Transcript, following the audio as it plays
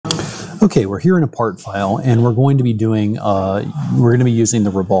Okay, we're here in a part file, and we're going to be doing, using the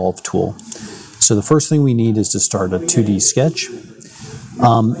Revolve tool. So the first thing we need is to start a 2D sketch.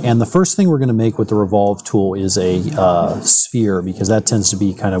 And the first thing we're going to make with the Revolve tool is a sphere, because that tends to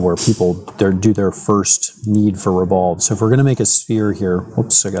be kind of where people do their first need for Revolve. So if we're going to make a sphere here,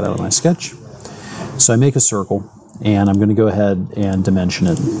 whoops, I got out of my sketch. So I make a circle, and I'm going to go ahead and dimension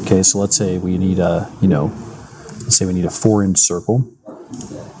it. Okay, so let's say we need a, let's say we need a 4-inch circle.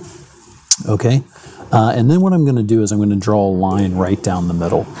 Okay, and then what I'm going to do is I'm going to draw a line right down the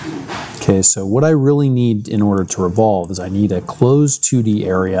middle. Okay, so what I really need in order to revolve is I need a closed 2D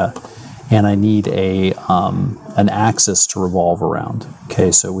area, and I need a an axis to revolve around.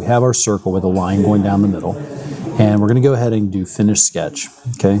 Okay, so we have our circle with a line going down the middle, and we're going to go ahead and do Finish Sketch.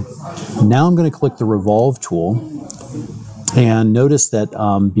 Okay, now I'm going to click the Revolve tool, and notice that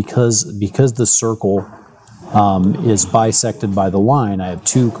because the circle is bisected by the line, I have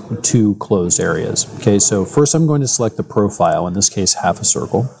two closed areas. Okay, so first I'm going to select the profile, in this case half a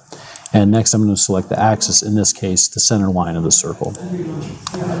circle, and next I'm going to select the axis, in this case the center line of the circle.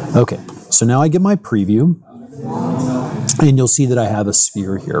 Okay, so now I get my preview, and you'll see that I have a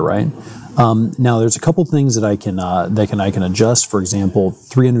sphere here, right? Now there's a couple things that I can adjust. For example,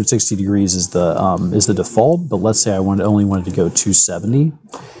 360 degrees is the default, but let's say I only wanted to go 270.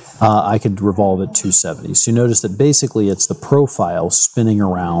 I could revolve at 270. So you notice that basically it's the profile spinning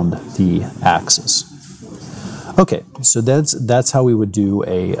around the axis. Okay, so that's how we would do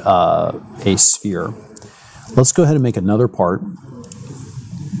a sphere. Let's go ahead and make another part.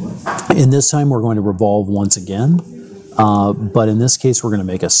 And this time we're going to revolve once again, but in this case we're going to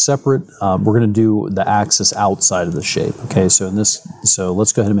make a separate. We're going to do the axis outside of the shape. Okay, so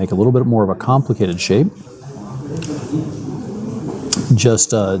let's go ahead and make a little bit more of a complicated shape. Just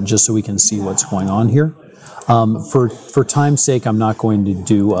so we can see what's going on here. For time's sake, I'm not going to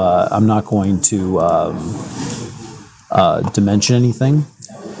do dimension anything.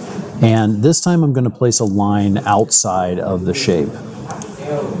 And this time I'm going to place a line outside of the shape.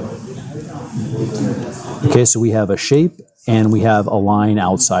 Okay, so we have a shape and we have a line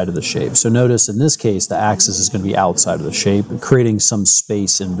outside of the shape. So notice in this case the axis is going to be outside of the shape, creating some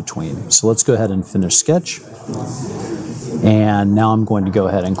space in between. So let's go ahead and finish sketch. And now I'm going to go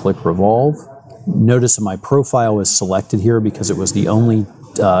ahead and click Revolve. Notice that my profile is selected here because it was the only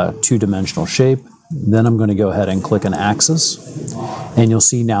two-dimensional shape. Then I'm going to go ahead and click an axis, and you'll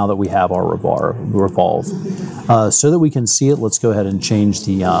see now that we have our Revolve. So that we can see it, let's go ahead and change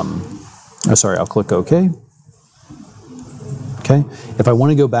the, I'll click OK. Okay. If I want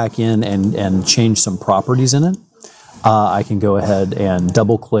to go back in and change some properties in it, I can go ahead and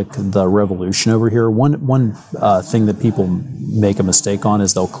double-click the revolution over here. One thing that people make a mistake on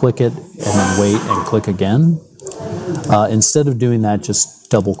is they'll click it and then wait and click again. Instead of doing that, just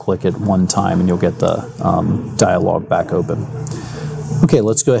double-click it one time and you'll get the dialog back open. Okay,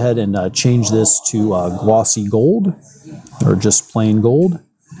 let's go ahead and change this to glossy gold, or just plain gold.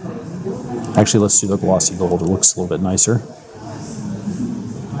 Actually, let's do the glossy gold. It looks a little bit nicer.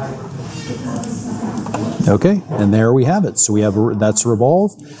 Okay, and there we have it. So we have that's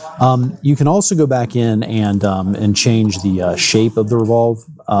Revolve. You can also go back in and change the shape of the Revolve.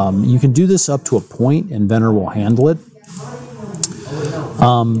 You can do this up to a point. Inventor will handle it,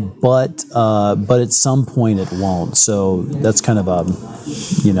 but at some point it won't. So that's kind of a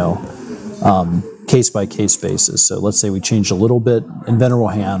case-by-case basis. So let's say we change a little bit. Inventor will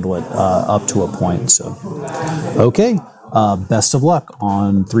handle it up to a point. So okay, best of luck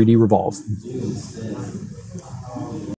on 3D Revolve.